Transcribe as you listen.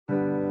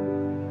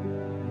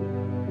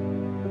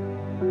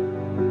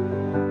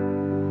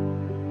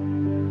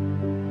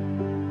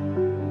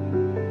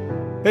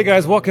Hey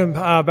guys, welcome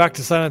back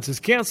to Silence is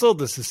Canceled.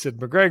 This is Sid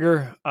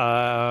McGregor,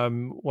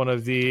 one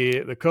of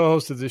the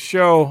co-hosts of this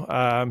show.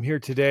 I'm here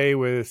today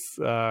with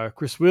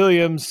Chris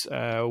Williams.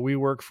 We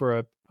work for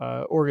a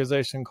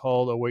organization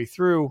called A Way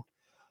Through.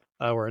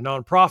 We're a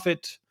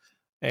nonprofit,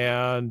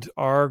 and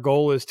our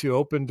goal is to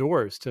open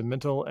doors to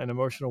mental and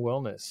emotional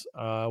wellness.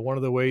 One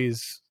of the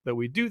ways that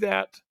we do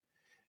that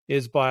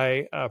is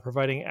by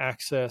providing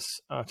access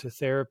to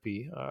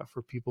therapy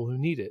for people who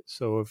need it.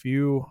 So if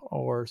you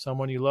or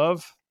someone you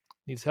love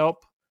needs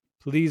help,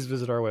 please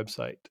visit our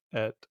website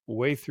at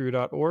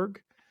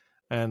waythrough.org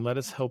and let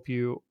us help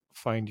you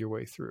find your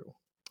way through.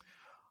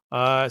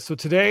 So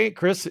today,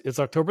 Chris, it's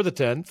October the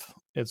 10th.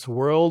 It's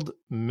World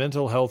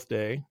Mental Health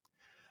Day.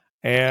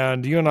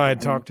 And you and I had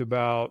talked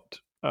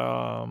about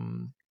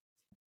sort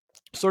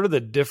of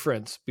the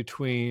difference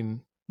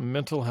between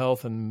mental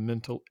health and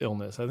mental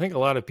illness. I think a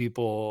lot of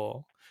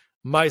people,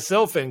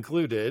 myself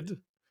included,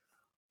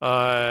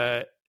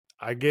 I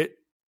get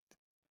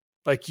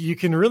like you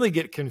can really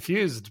get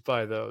confused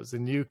by those,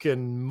 and you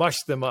can mush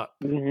them up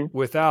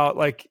without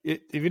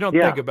if you don't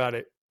think about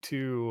it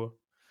too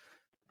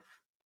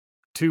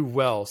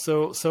well.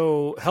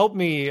 So help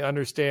me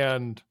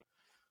understand,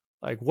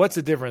 like, what's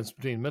the difference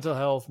between mental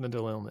health,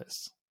 mental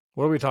illness?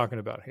 What are we talking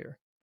about here?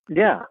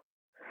 Yeah.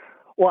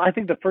 Well, I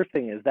think the first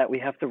thing is that we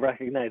have to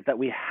recognize that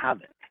we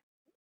have it,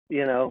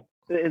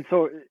 and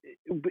so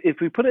if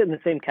we put it in the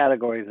same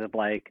categories of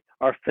like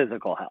our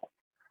physical health,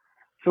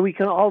 so we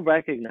can all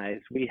recognize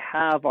we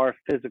have our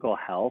physical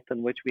health,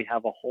 in which we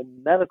have a whole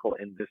medical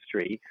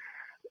industry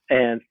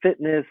and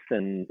fitness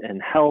and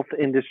health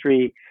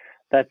industry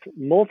that's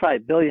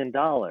multi-billion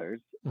dollars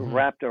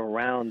wrapped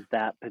around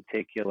that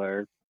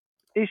particular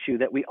issue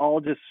that we all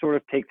just sort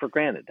of take for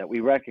granted, that we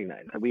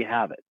recognize that we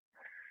have it.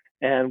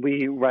 And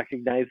we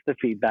recognize the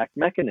feedback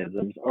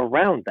mechanisms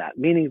around that,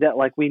 meaning that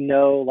like we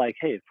know, like,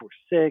 hey, if we're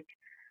sick,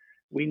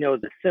 we know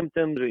the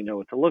symptoms, we know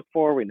what to look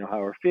for, we know how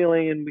we're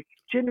feeling, and we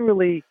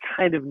generally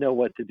kind of know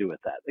what to do with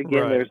that.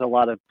 Again, There's a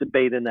lot of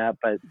debate in that,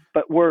 but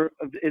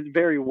it's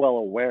very well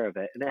aware of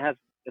it, and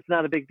it's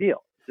not a big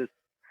deal. It's just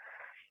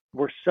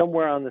we're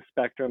somewhere on the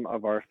spectrum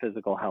of our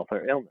physical health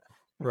or illness.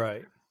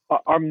 Right.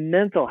 Our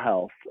mental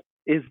health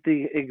is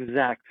the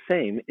exact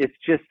same. It's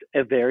just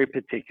a very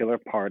particular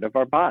part of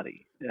our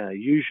body,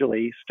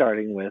 usually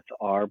starting with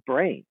our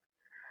brain.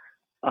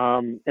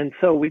 And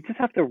so we just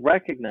have to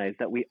recognize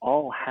that we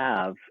all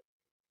have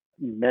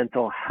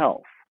mental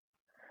health,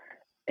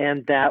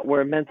 and that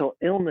where mental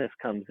illness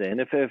comes in,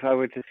 if I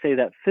were to say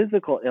that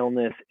physical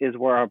illness is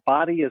where our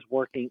body is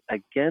working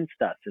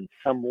against us in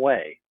some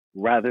way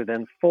rather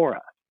than for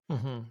us.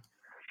 Mm-hmm.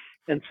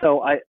 And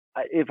so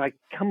if I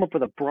come up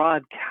with a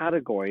broad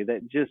category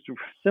that just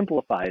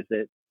simplifies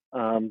it,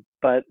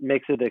 but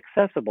makes it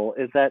accessible,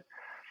 is that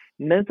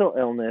mental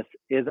illness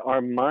is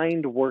our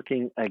mind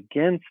working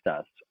against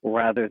us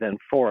rather than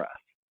for us.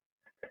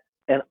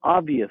 And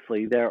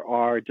obviously there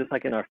are, just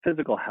like in our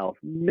physical health,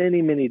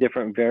 many, many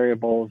different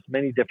variables,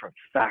 many different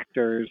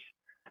factors,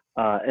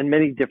 and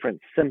many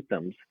different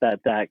symptoms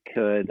that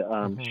could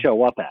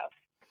show up as.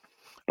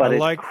 But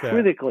it's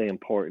critically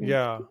important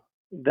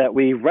that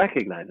we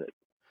recognize it.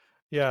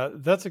 Yeah,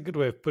 that's a good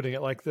way of putting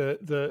it. Like the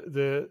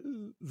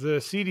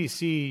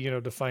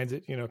CDC, defines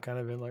it, kind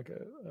of in like a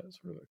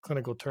sort of a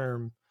clinical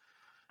term.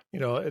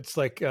 It's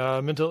like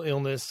mental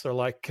illness are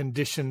like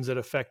conditions that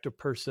affect a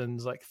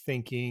person's like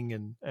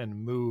thinking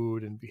and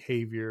mood and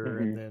behavior.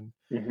 And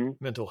then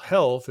mental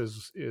health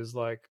is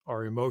like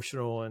our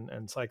emotional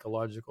and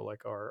psychological,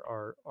 like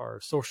our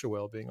social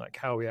well-being, like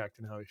how we act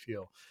and how we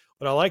feel.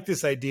 But I like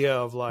this idea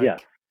of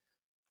like,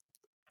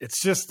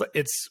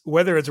 it's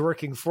whether it's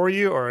working for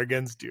you or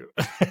against you.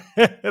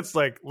 It's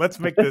like, let's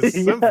make this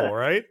simple,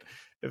 right?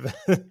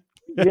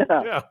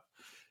 Yeah.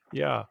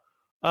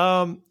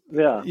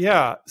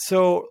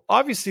 So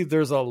obviously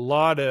there's a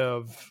lot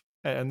of,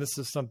 and this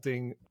is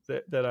something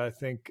that I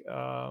think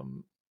A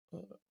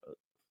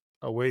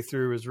Way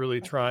Through is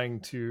really trying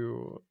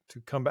to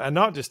come back, and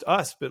not just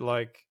us, but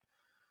like,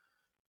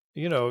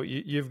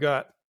 you've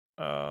got,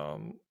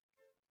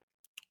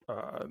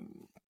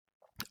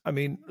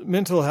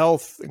 mental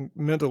health and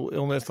mental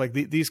illness, like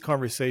these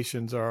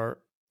conversations are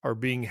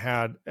being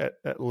had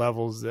at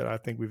levels that I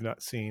think we've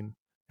not seen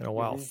in a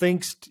while.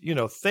 Thanks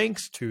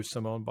to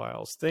Simone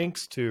Biles,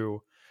 thanks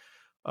to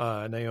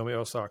Naomi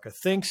Osaka,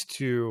 thanks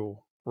to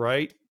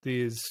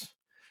these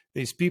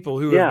people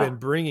who have been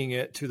bringing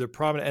it to the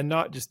prominent, and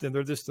not just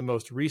they're just the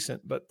most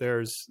recent, but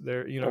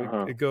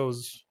it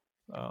goes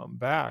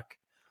back.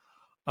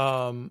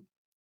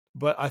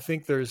 But I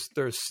think there's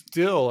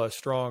still a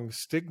strong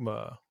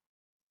stigma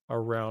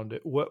around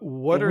it.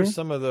 What are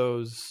some of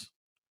those?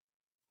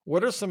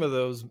 What are some of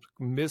those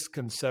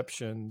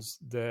misconceptions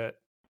that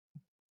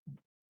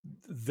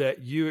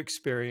you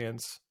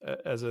experience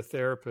as a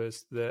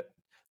therapist that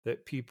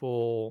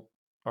people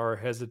are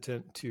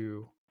hesitant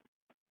to,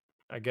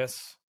 I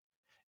guess,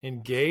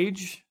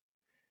 engage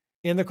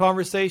in the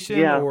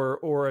conversation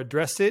or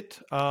address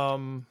it?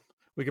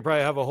 We could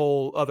probably have a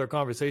whole other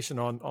conversation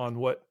on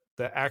what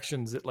the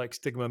actions that like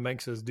stigma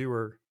makes us do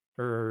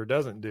or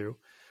doesn't do.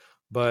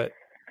 But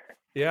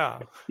yeah.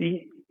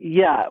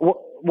 Yeah,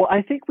 well,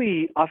 I think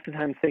we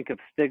oftentimes think of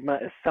stigma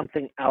as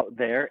something out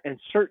there, and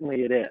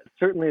certainly it is.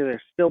 Certainly,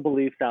 there's still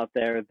beliefs out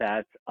there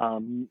that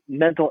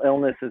mental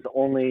illness is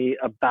only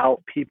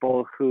about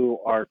people who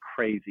are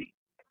crazy.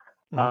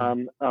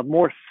 A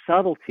more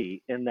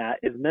subtlety in that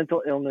is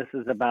mental illness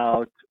is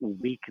about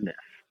weakness.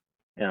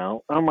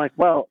 I'm like,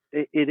 well,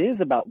 it is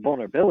about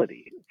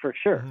vulnerability for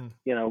sure.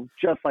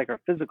 Just like our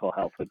physical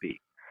health would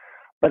be.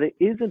 But it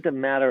isn't a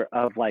matter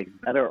of like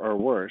better or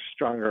worse,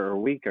 stronger or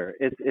weaker.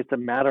 It's a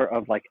matter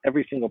of like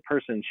every single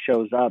person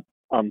shows up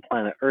on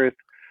planet Earth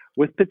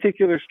with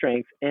particular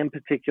strengths and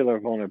particular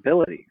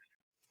vulnerabilities,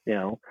 you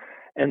know,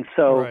 and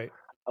so Right.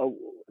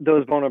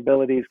 those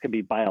vulnerabilities can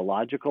be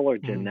biological or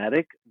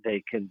genetic.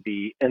 They can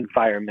be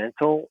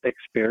environmental,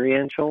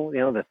 experiential,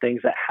 the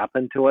things that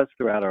happen to us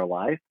throughout our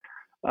life.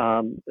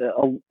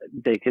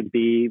 They could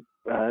be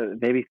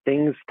maybe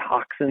things,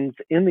 toxins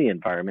in the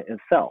environment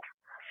itself.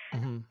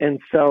 And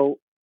so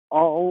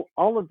all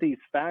of these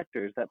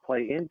factors that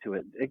play into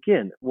it,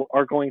 again,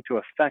 are going to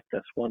affect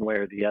us one way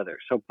or the other.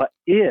 So, but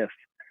if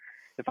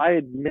I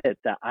admit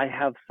that I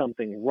have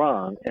something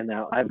wrong and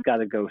now I've got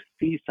to go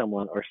see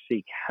someone or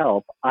seek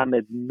help, I'm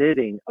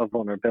admitting a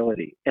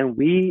vulnerability. And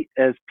we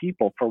as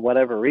people, for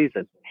whatever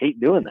reason,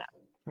 hate doing that.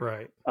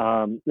 Right.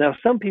 Now,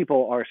 some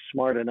people are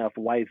smart enough,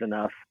 wise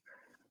enough,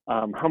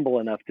 humble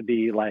enough to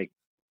be like,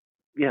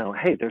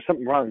 hey, there's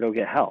something wrong, go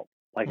get help.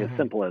 Like as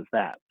simple as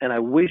that. And I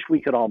wish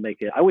we could all make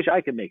it. I wish I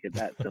could make it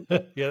that simple.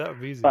 Yeah, that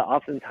would be easy. But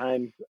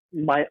oftentimes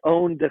my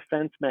own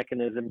defense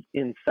mechanisms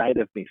inside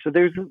of me. So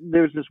there's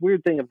this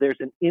weird thing of there's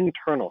an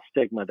internal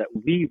stigma that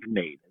we've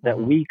made, that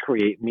we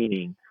create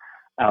meaning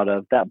out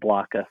of, that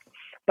block us.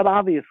 But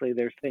obviously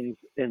there's things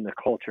in the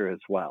culture as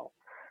well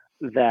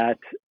that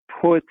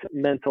put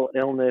mental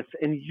illness,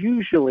 and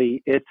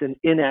usually it's an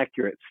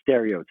inaccurate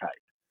stereotype,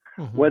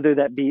 whether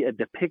that be a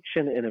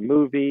depiction in a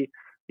movie,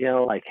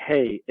 like,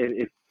 hey,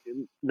 if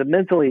the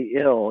mentally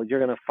ill you're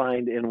going to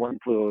find in One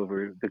Flew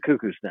Over the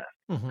Cuckoo's Nest,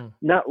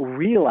 not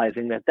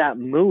realizing that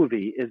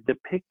movie is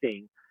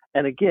depicting,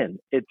 and again,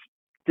 it's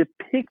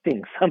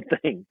depicting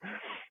something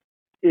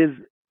is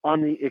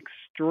on the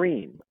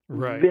extreme,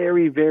 right,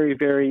 very, very,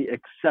 very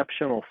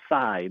exceptional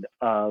side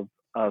of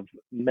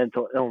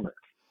mental illness.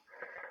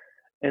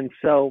 And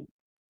so,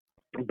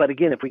 but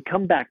again, if we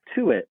come back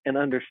to it and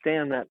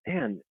understand that,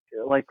 man,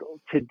 like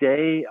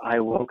today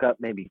I woke up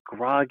maybe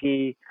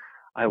groggy,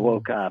 I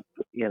woke up,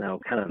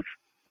 kind of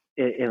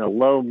in a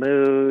low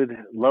mood,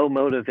 low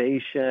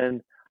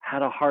motivation,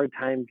 had a hard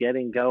time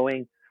getting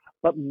going.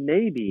 But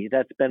maybe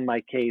that's been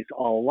my case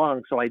all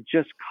along. So I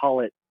just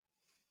call it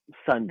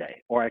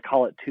Sunday, or I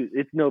call it Tuesday.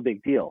 It's no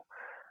big deal.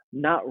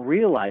 Not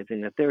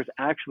realizing that there's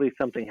actually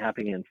something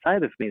happening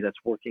inside of me that's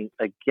working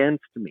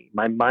against me.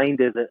 My mind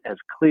isn't as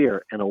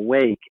clear and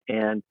awake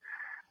and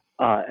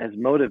as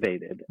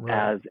motivated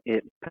as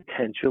it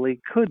potentially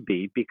could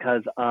be,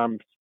 because I'm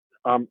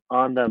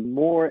on the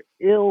more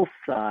ill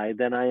side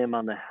than I am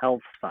on the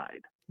health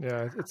side.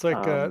 Yeah, it's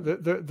like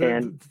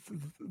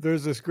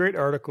there's this great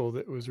article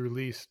that was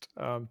released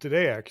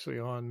today, actually,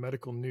 on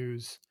Medical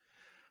News.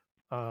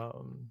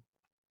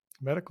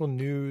 Medical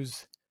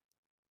News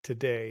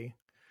Today,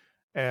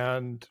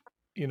 and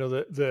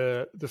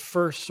the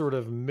first sort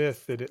of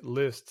myth that it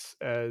lists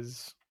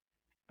as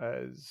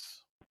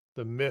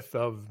the myth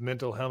of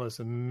mental illness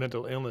and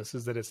mental illness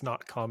is that it's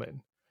not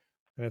common.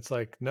 And it's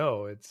like,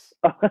 no, it's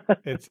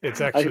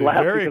actually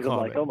very common. I'm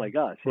like, oh my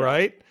gosh, yeah.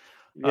 Right?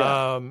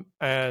 Yeah.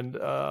 And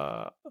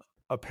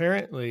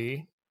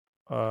apparently,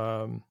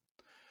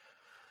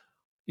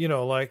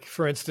 like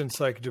for instance,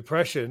 like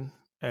depression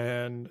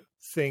and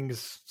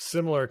things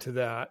similar to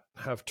that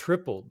have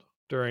tripled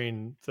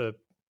during the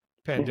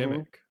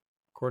pandemic,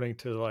 according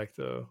to like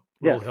the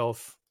World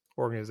Health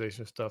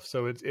Organization stuff.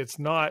 So it's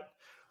not,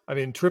 I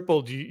mean,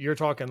 tripled. You're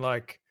talking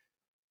like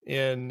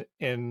in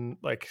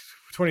like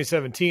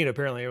 2017,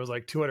 apparently it was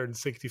like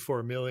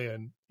 264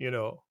 million.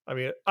 I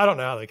mean, I don't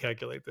know how they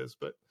calculate this,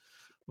 but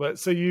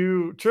so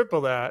you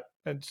triple that,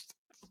 and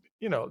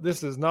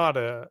this is not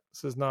a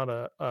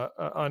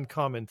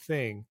uncommon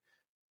thing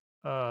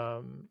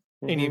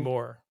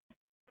anymore.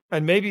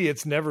 And maybe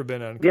it's never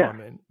been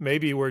uncommon. Yeah.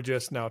 Maybe we're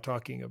just now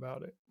talking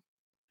about it.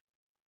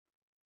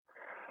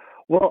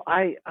 Well,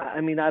 I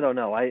mean, I don't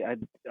know. I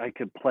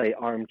could play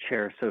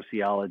armchair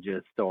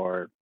sociologist,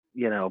 or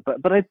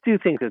but I do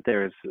think that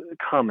there's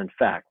common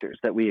factors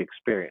that we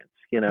experience,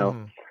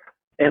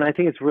 and I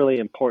think it's really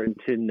important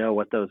to know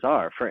what those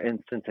are. For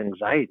instance,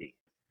 anxiety.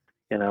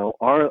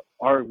 Our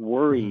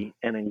worry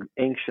and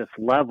anxious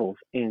levels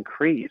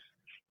increase,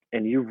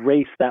 and you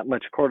race that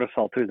much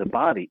cortisol through the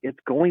body, it's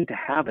going to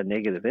have a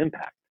negative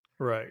impact.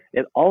 Right.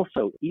 It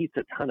also eats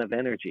a ton of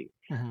energy.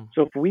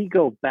 So if we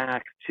go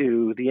back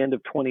to the end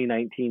of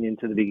 2019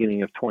 into the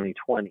beginning of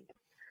 2020,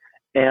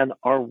 and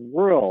our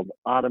world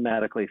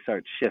automatically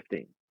starts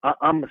shifting.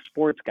 I'm a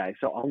sports guy,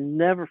 so I'll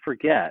never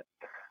forget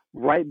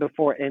right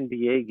before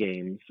NBA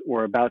games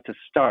were about to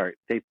start,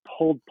 they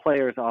pulled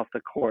players off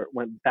the court,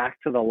 went back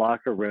to the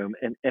locker room,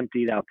 and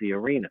emptied out the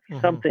arena.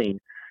 Something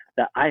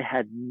that I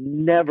had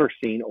never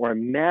seen or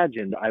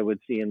imagined I would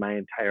see in my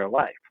entire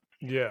life.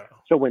 Yeah.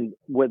 So when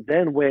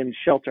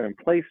shelter in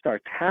place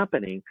starts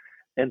happening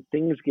and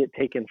things get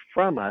taken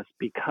from us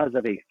because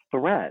of a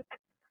threat,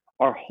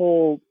 our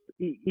whole,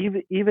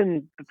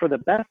 even for the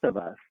best of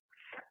us,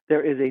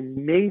 there is a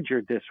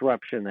major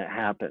disruption that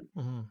happens.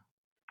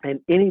 And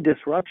any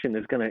disruption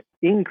is going to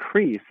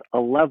increase a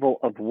level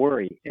of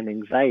worry and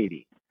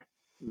anxiety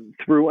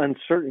through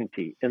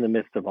uncertainty in the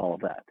midst of all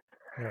of that.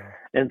 Yeah.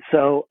 And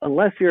so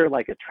unless you're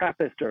like a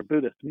Trappist or a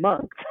Buddhist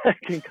monk that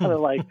can kind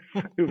of like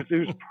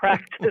who's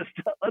practiced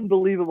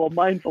unbelievable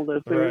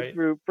mindfulness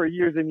for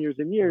years and years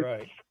and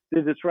years,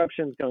 the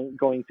disruption is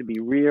going to be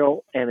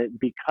real, and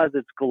because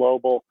it's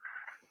global.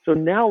 So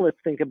now let's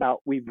think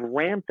about, we've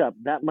ramped up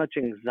that much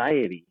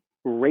anxiety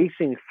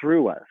racing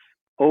through us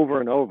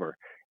over and over.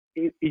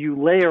 You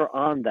layer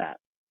on that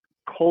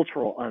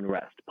cultural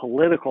unrest,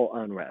 political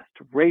unrest,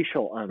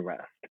 racial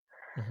unrest,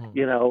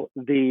 you know,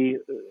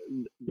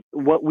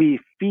 what we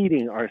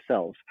feeding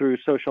ourselves through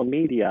social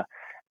media,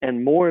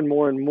 and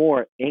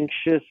more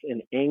anxious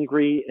and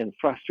angry and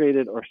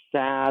frustrated or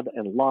sad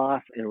and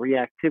loss and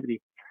reactivity,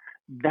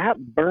 that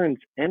burns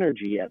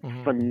energy at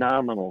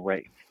phenomenal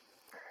rates.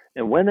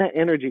 And when that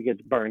energy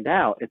gets burned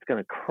out, it's going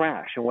to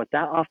crash. And what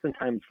that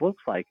oftentimes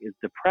looks like is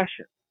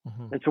depression.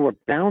 And so we're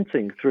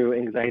bouncing through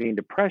anxiety and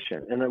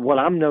depression. And then what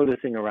I'm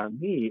noticing around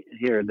me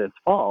here this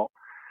fall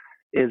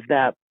is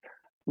that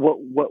what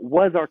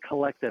was our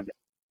collective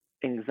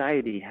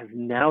anxiety has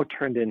now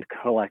turned into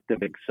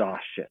collective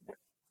exhaustion.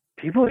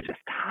 People are just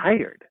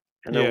tired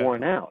and they're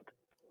worn out.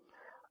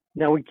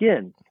 Now,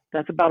 again,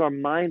 that's about our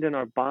mind and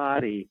our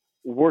body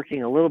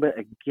working a little bit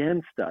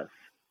against us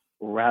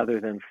rather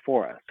than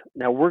for us.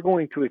 Now, we're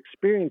going to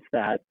experience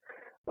that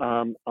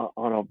on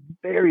a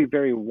very,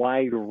 very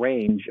wide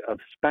range of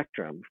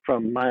spectrum,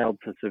 from mild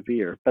to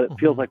severe, but it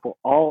feels like we're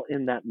all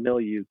in that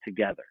milieu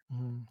together.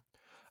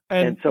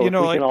 And so if we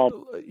can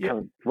all kind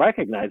of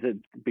recognize it,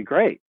 it'd be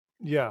great.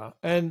 Yeah.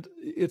 And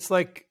it's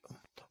like,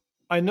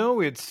 I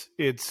know it's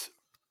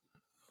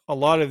a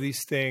lot of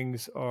these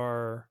things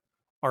are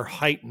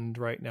heightened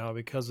right now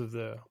because of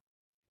the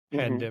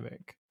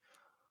pandemic,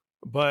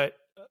 but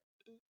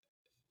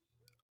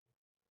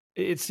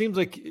it seems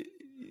like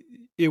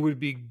it would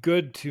be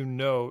good to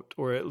note,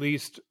 or at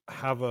least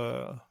have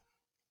a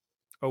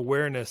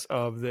awareness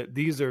of, that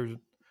these are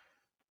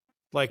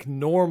like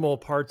normal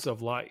parts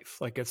of life.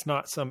 Like it's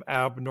not some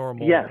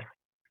abnormal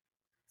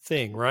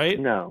thing, right?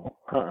 No.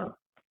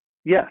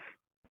 Yes,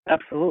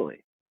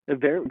 absolutely. A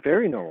very,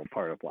 very normal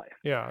part of life.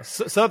 Yeah.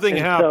 So something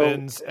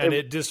happens and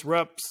it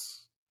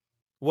disrupts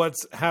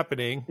what's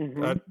happening,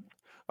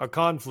 a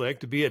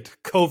conflict, be it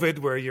COVID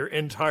where your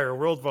entire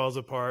world falls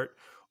apart,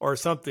 or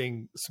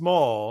something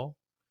small,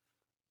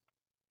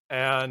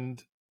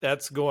 and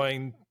that's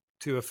going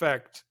to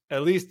affect,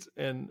 at least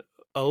in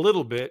a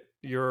little bit,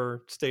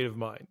 your state of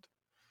mind.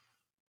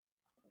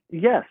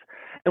 Yes.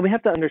 And we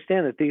have to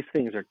understand that these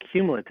things are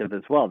cumulative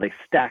as well. They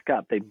stack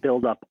up, they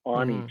build up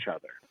on each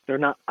other. They're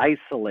not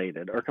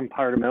isolated or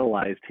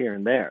compartmentalized here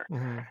and there.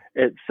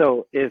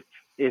 So if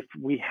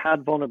we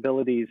had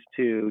vulnerabilities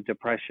to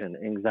depression,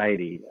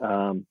 anxiety,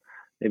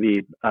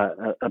 maybe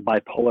a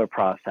bipolar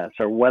process,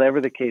 or whatever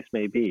the case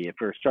may be, if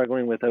we're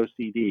struggling with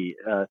OCD,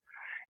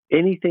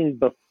 anything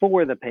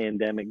before the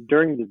pandemic,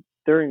 during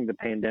the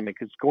pandemic,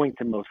 is going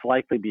to most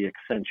likely be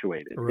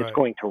accentuated. It's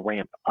going to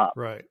ramp up.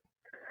 Right.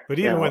 But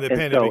even when the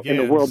pandemic ends,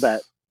 in the world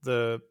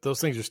those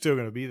things are still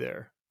going to be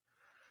there.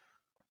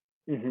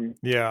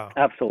 Yeah,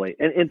 absolutely.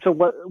 And so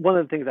one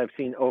of the things I've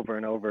seen over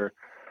and over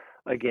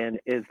again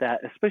is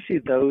that, especially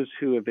those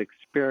who have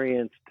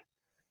experienced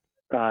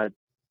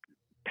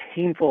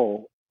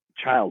painful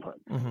childhood,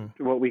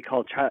 what we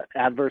call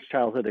adverse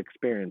childhood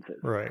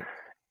experiences,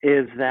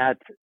 is that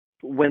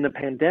when the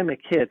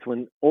pandemic hits,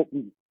 when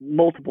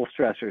multiple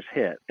stressors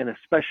hit, and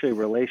especially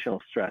relational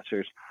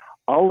stressors,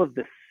 all of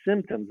the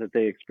symptoms that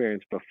they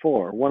experienced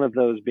before, one of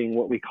those being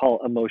what we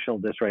call emotional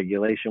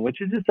dysregulation,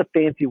 which is just a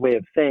fancy way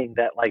of saying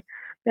that, like,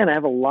 man, I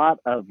have a lot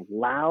of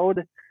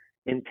loud,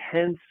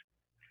 intense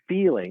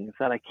feelings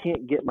that I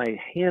can't get my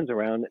hands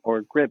around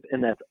or grip,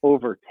 and that's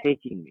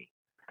overtaking me.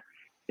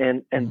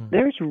 And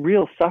there's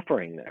real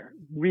suffering there,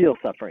 real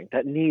suffering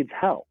that needs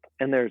help.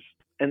 And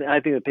I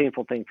think the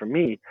painful thing for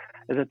me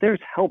is that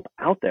there's help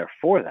out there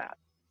for that.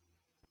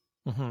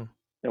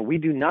 Now, we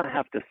do not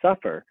have to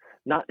suffer,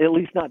 at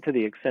least not to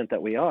the extent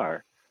that we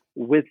are,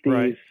 with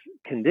these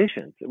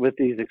conditions, with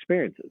these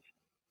experiences.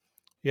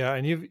 Yeah,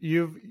 and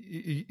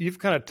you've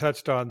kind of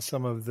touched on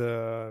some of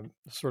the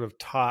sort of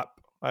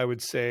top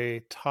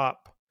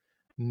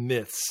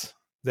myths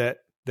that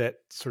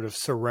sort of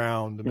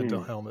surround the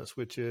mental illness,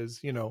 which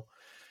is,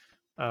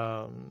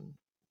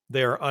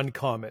 they're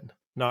uncommon.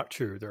 Not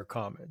true, they're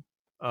common.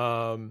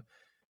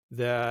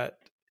 That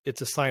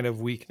it's a sign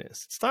of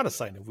weakness. It's not a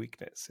sign of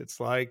weakness.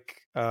 It's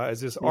like, as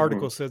this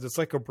article says, it's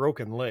like a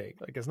broken leg.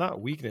 Like, it's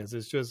not weakness.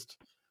 It's just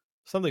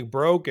something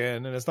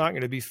broken and it's not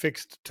going to be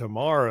fixed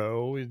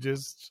tomorrow. You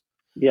just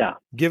Yeah.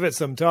 give it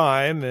some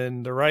time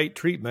and the right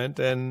treatment,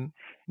 and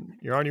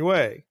you're on your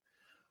way.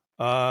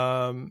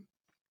 Um,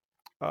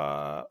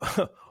 uh,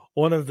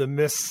 One of the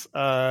myths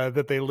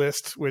that they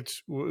list,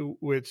 which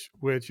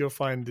you'll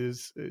find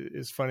is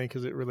funny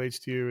because it relates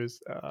to you, is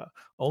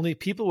only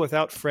people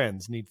without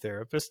friends need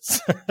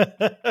therapists.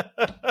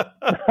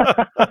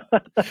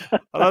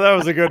 I thought that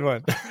was a good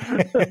one.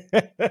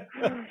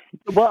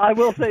 Well, I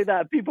will say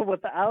that people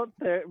without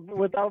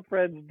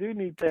friends do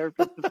need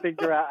therapists to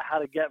figure out how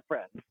to get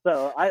friends.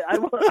 So I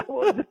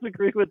won't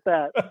disagree with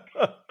that.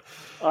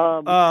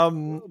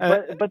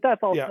 But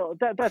that's also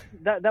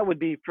that would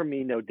be for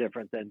me no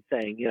different than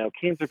saying,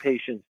 cancer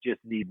patients just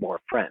need more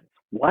friends.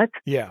 What?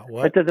 Yeah.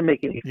 What? That doesn't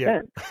make any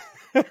sense.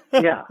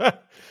 Yeah.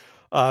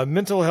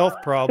 Mental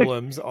health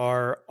problems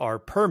are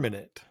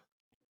permanent.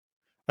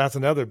 That's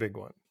another big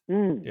one.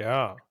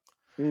 Yeah.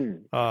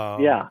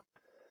 Yeah.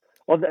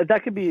 Well,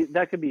 that could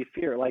be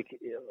fear. Like,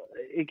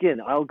 again,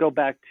 I'll go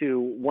back to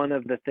one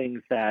of the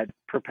things that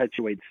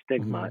perpetuates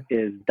stigma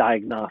is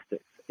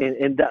diagnostics,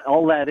 and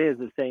all that is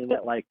saying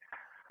that, like,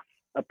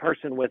 a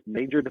person with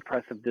major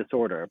depressive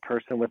disorder, a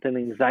person with an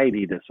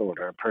anxiety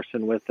disorder, a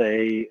person with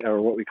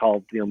or what we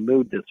call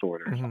mood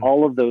disorders,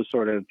 all of those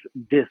sort of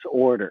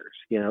disorders,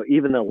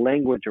 even the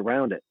language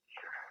around it.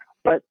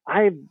 But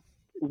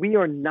we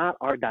are not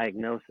our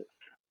diagnosis.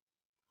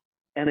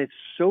 And it's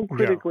so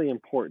critically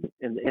important,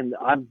 and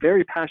I'm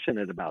very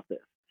passionate about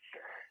this,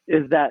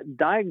 is that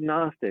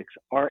diagnostics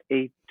are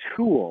a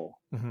tool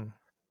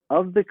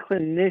of the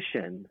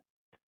clinician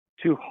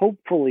to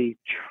hopefully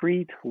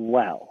treat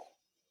well.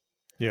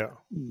 Yeah.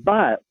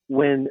 But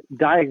when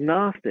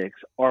diagnostics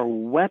are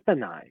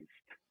weaponized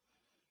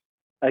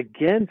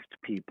against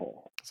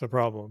people, it's a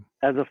problem.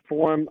 As a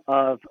form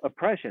of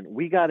oppression,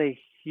 we got a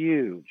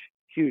huge,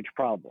 huge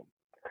problem.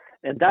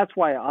 And that's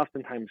why I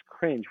oftentimes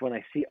cringe when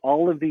I see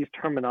all of these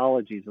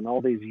terminologies and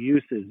all these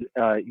uses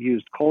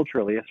used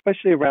culturally,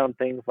 especially around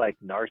things like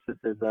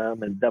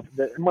narcissism and stuff.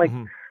 I'm like,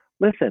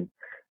 listen,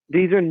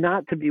 these are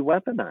not to be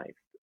weaponized.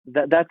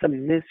 That's a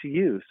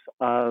misuse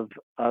of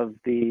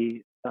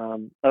the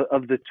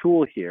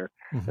tool here,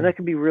 and that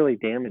can be really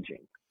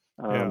damaging.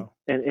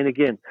 And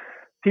again,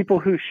 people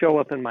who show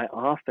up in my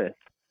office,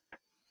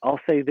 I'll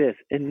say this: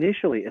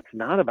 initially, it's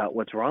not about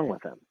what's wrong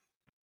with them,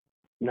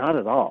 not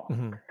at all.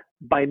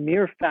 By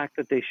mere fact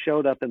that they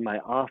showed up in my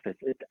office,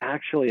 it's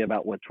actually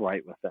about what's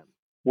right with them.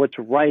 What's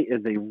right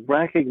is they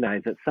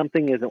recognize that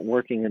something isn't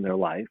working in their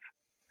life,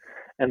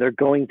 and they're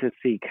going to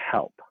seek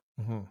help.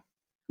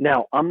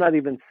 Now, I'm not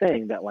even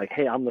saying that, like,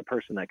 hey, I'm the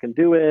person that can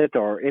do it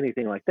or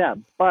anything like that,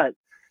 but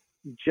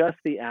just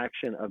the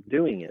action of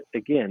doing it,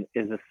 again,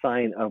 is a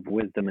sign of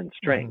wisdom and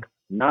strength,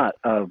 not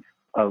of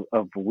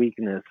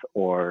weakness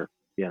or,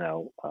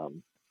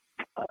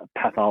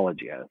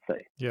 pathology, I would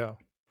say. Yeah.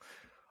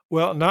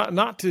 Well,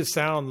 not to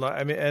sound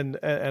like, I mean, and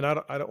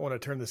I don't want to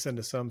turn this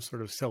into some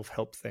sort of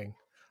self-help thing.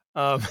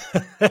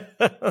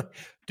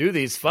 Do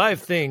these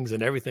 5 things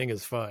and everything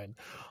is fine.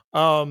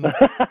 But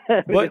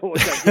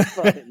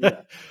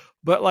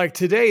like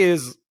today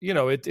is,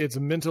 it's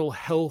mental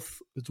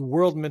health. It's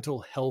World Mental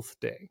Health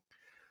Day.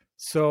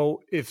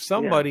 So if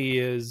somebody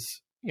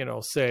is,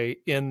 say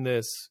in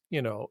this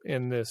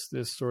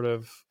sort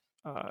of,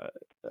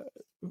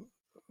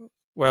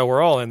 well,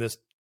 we're all in this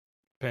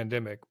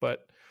pandemic,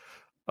 but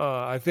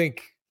I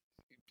think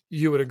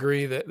you would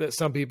agree that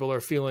some people are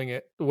feeling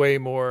it way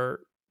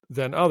more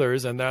than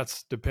others, and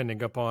that's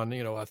depending upon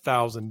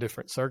 1,000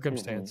 different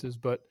circumstances.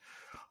 But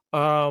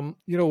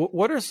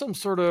what are some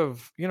sort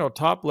of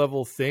top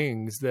level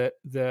things that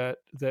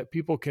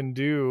people can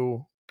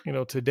do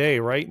today,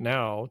 right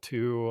now,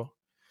 to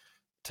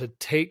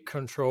take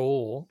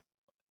control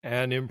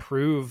and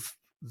improve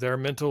their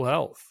mental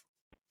health?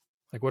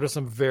 Like, what are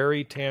some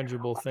very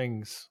tangible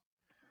things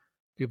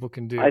people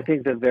can do? I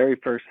think the very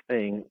first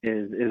thing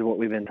is what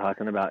we've been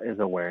talking about, is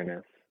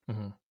awareness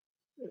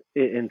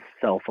and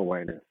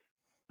self-awareness.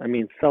 I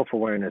mean,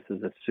 self-awareness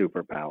is a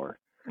superpower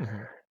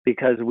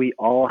because we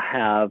all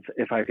have,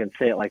 if I can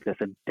say it like this,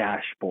 a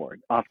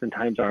dashboard.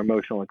 Oftentimes our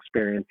emotional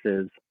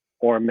experiences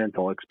or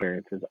mental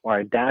experiences are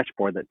a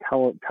dashboard that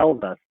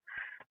tells us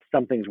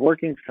something's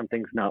working,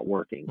 something's not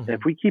working. And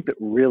if we keep it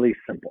really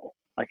simple,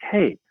 like,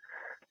 hey,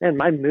 and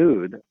my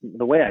mood,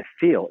 the way I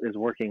feel, is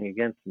working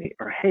against me,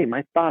 or hey,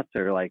 my thoughts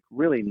are like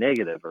really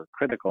negative or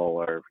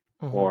critical,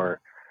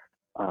 or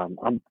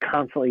I'm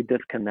constantly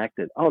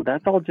disconnected. Oh,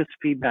 that's all just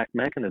feedback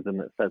mechanism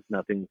that says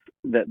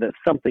that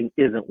something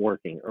isn't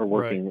working or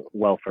working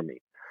well for me.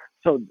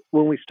 So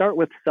when we start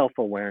with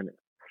self-awareness,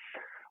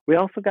 we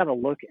also got to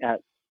look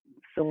at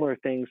similar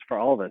things for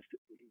all of us,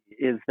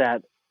 is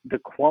that the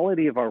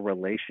quality of our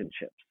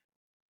relationships.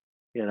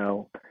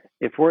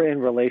 If we're in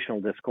relational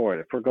discord,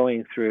 if we're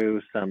going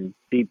through some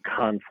deep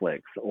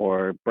conflicts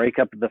or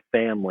breakup of the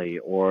family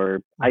or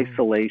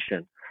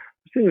isolation,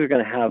 these things are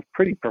going to have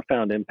pretty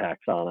profound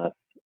impacts on us.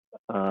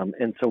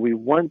 And so we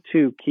want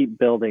to keep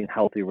building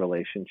healthy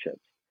relationships.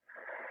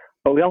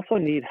 But we also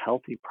need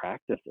healthy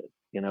practices.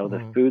 the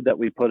Mhm. food that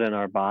we put in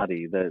our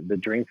body, the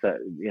drinks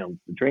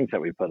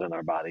that we put in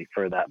our body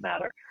for that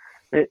matter.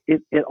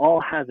 It all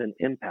has an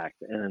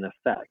impact and an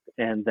effect.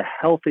 And the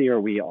healthier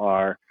we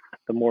are,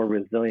 the more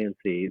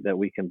resiliency that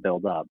we can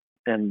build up.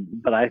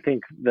 But I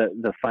think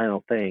the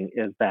final thing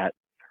is that,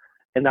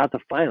 and not the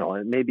final,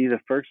 it may be the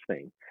first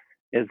thing,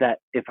 is that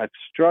if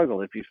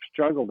you've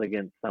struggled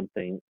against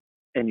something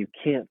and you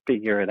can't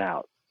figure it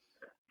out,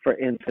 for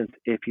instance,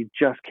 if you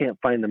just can't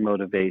find the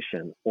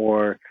motivation,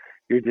 or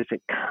you're just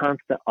at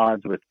constant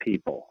odds with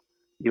people,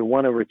 you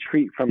want to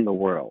retreat from the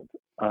world,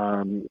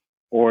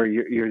 or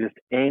you're just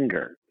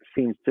anger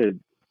seems to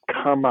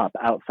come up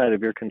outside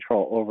of your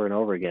control over and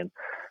over again.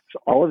 So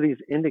all of these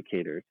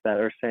indicators that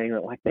are saying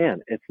that, like,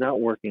 man, it's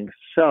not working.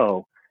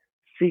 So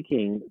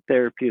seeking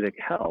therapeutic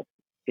help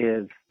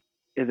is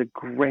a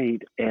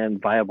great and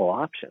viable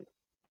option.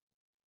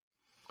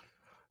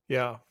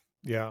 Yeah,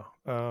 yeah.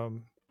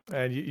 And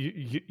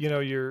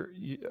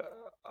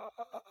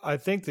I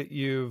think that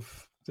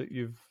you've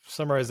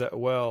summarized that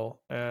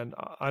well. And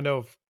I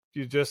know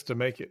just to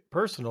make it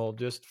personal,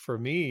 just for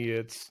me,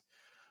 it's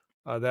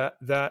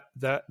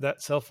that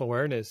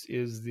self-awareness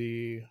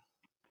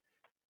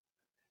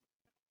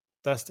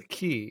that's the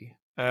key.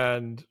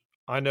 And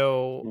I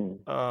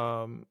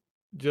know,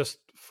 just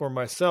for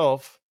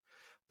myself,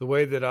 the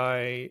way that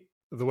I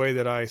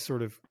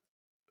sort of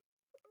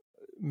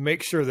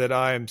make sure that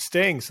I am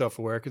staying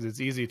self-aware, because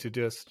it's easy to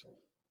just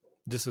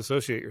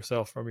disassociate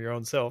yourself from your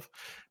own self,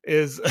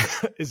 is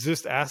is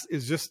just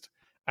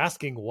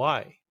asking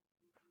why.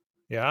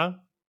 Yeah.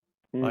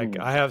 Like,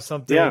 I have Yeah.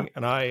 something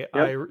and I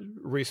Yep.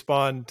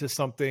 respond to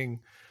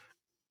something,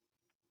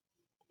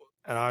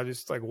 and I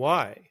just like,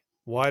 why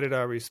did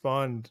I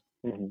respond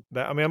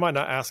that? I mean, I might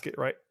not ask it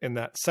right in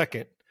that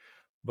second,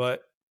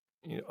 but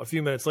a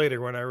few minutes later,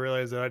 when I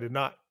realized that I did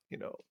not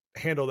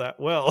handle that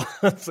well,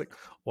 it's like,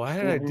 why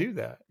did I do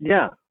that?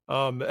 Yeah.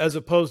 As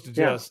opposed to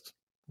Yeah. just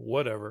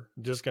whatever,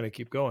 just going to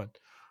keep going.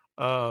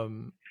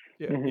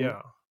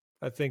 Yeah.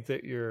 I think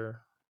that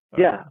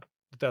Yeah.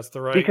 that's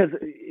the right. Because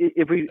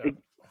if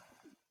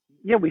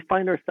we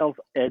find ourselves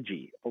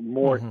edgy or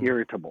more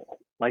irritable,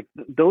 like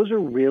those are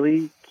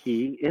really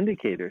key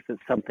indicators that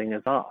something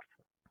is off.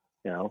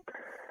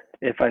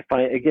 If I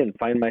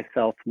find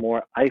myself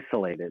more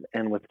isolated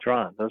and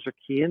withdrawn, those are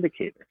key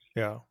indicators.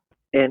 Yeah.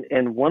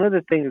 And one of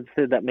the things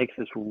that makes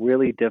this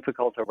really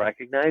difficult to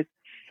recognize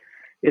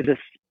is,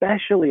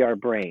 especially our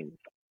brains,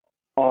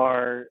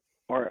 are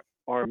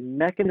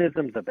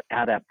mechanisms of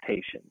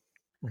adaptation.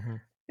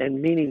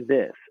 And meaning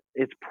this,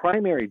 its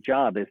primary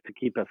job is to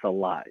keep us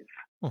alive.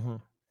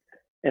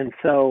 And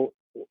so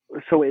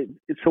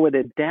it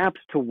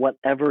adapts to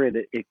whatever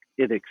it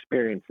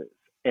experiences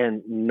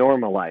and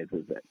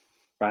normalizes it,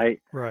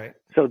 right? Right.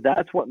 So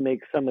that's what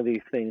makes some of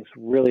these things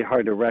really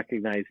hard to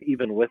recognize,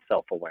 even with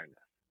self-awareness.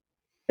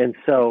 And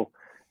so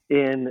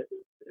in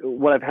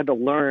what I've had to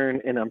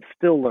learn, and I'm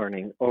still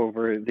learning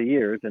over the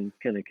years and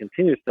going to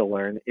continue to still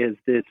learn, is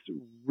this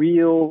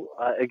real,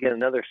 again,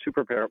 another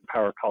superpower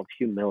called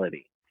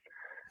humility.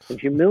 And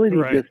humility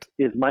just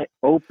is my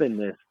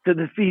openness to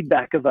the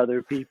feedback of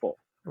other people.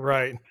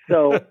 Right.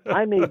 So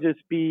I may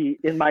just be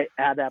in my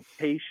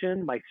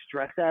adaptation, my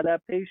stress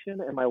adaptation,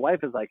 and my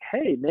wife is like,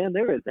 "Hey, man,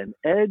 there is an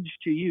edge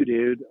to you,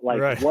 dude.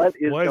 Like, what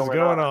is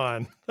going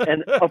on?"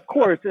 And of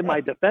course, in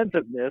my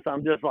defensiveness,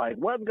 I'm just like,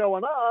 "What's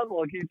going on?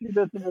 Well, you do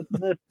this and this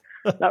and this,"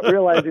 not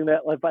realizing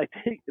that if I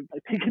take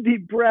a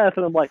deep breath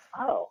and I'm like,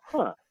 "Oh,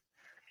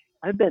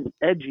 I've been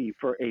edgy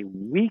for a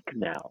week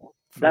now."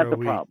 That's a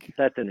problem.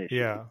 That's an issue.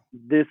 Yeah.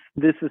 This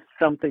is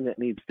something that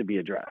needs to be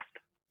addressed.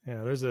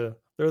 Yeah, there's a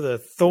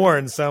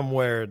thorn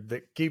somewhere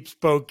that keeps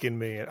poking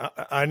me.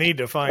 I need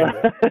to find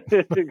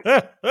it.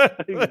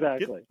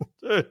 Exactly.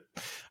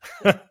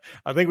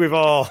 I think we've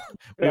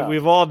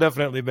all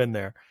definitely been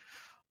there.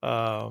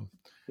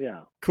 Yeah.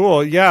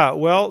 Cool. Yeah.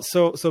 Well,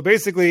 so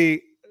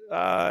basically,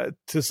 to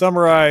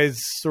summarize,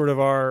 sort of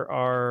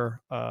our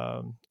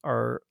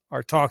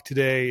talk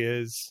today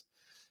is,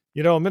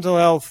 mental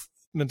health,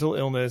 mental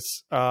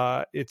illness.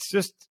 It's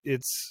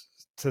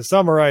to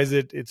summarize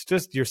it, it's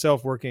just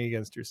yourself working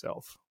against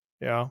yourself.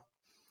 Yeah.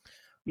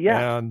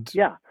 Yeah. And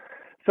yeah.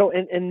 So,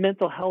 and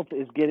mental health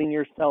is getting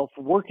yourself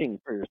working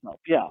for yourself.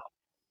 Yeah.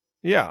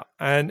 Yeah.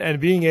 And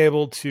being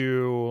able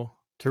to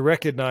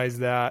recognize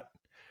that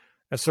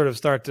and sort of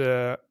start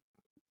to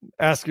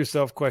ask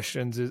yourself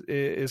questions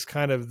is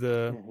kind of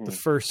the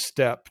first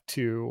step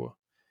to,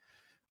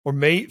 or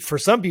for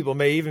some people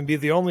may even be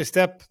the only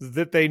step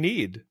that they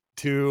need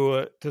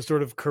to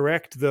sort of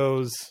correct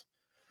those,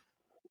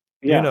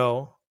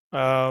 to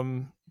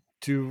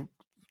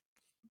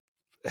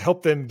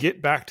help them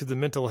get back to the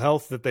mental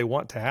health that they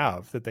want to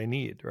have, that they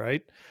need.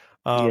 Right.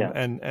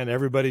 And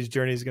everybody's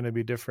journey is going to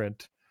be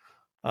different.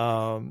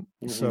 So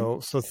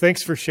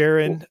thanks for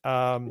sharing,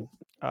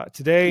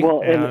 today.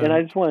 Well, and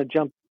I just want to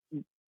jump.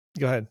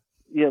 Go ahead.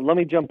 Yeah, let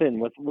me jump in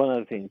with one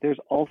other thing. There's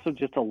also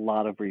just a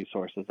lot of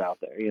resources out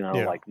there,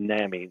 like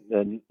NAMI,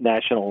 the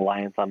National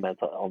Alliance on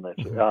Mental Illness.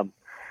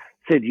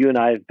 Sid, you and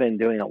I have been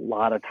doing a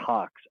lot of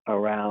talks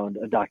around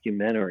a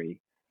documentary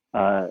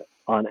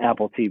on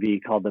Apple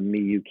TV called The Me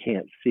You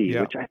Can't See,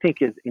 which I think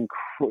is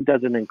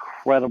does an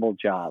incredible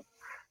job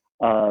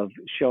of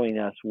showing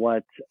us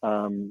what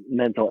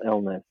mental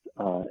illness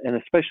and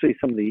especially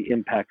some of the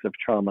impacts of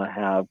trauma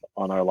have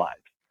on our lives.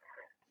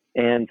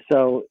 And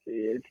so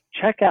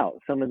check out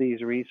some of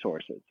these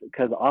resources,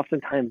 because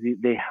oftentimes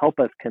they help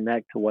us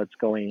connect to what's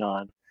going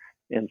on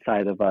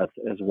inside of us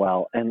as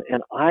well. And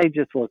I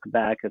just look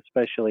back,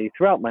 especially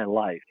throughout my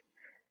life,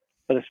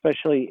 but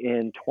especially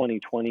in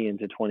 2020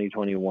 into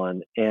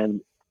 2021,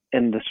 and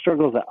the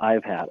struggles that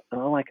I've had. And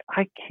I'm like,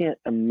 I can't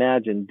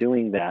imagine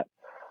doing that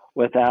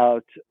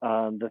without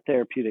the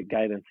therapeutic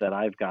guidance that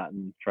I've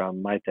gotten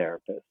from my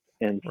therapist.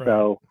 And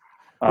so,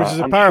 which is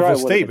a powerful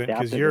statement,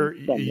 because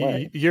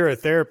you're a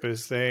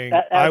therapist saying,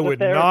 I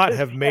would not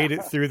have made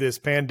it through this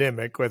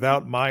pandemic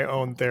without my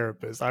own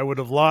therapist. I would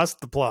have lost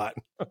the plot.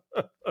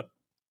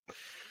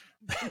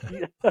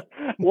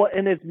 Well,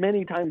 and as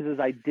many times as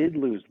I did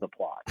lose the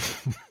plot,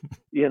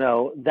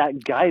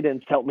 that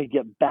guidance helped me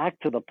get back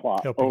to the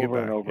plot over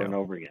and over and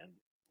over again.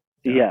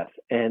 Yes.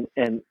 And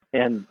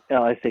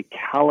I say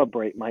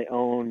calibrate my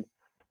own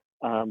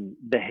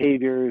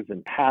behaviors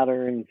and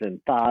patterns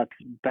and thoughts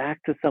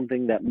back to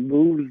something that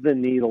moves the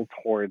needle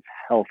towards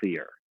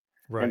healthier.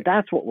 Right. And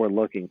that's what we're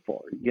looking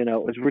for,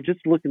 is we're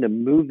just looking to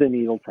move the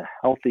needle to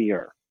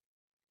healthier.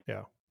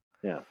 Yeah.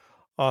 Yeah.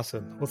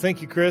 Awesome. Well,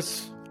 thank you,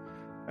 Chris.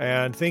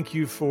 And thank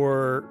you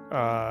for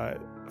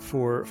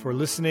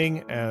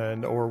listening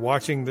and or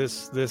watching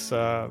this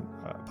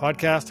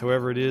podcast,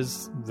 however it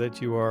is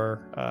that you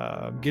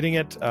are getting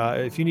it.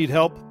 If you need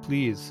help,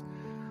 please,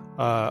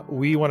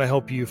 we want to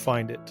help you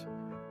find it.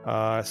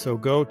 So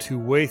go to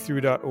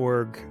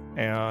waythrough.org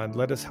and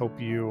let us help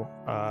you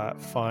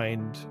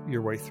find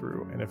your way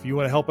through. And if you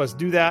want to help us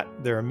do that,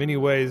 there are many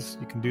ways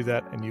you can do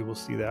that, and you will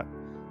see that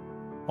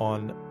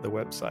on the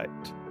website.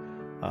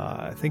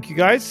 Thank you,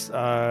 guys.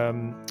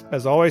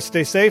 As always,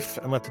 stay safe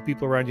and let the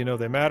people around you know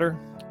they matter.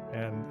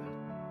 And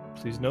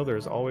please know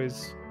there's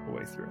always a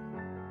way through.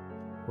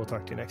 We'll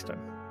talk to you next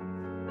time.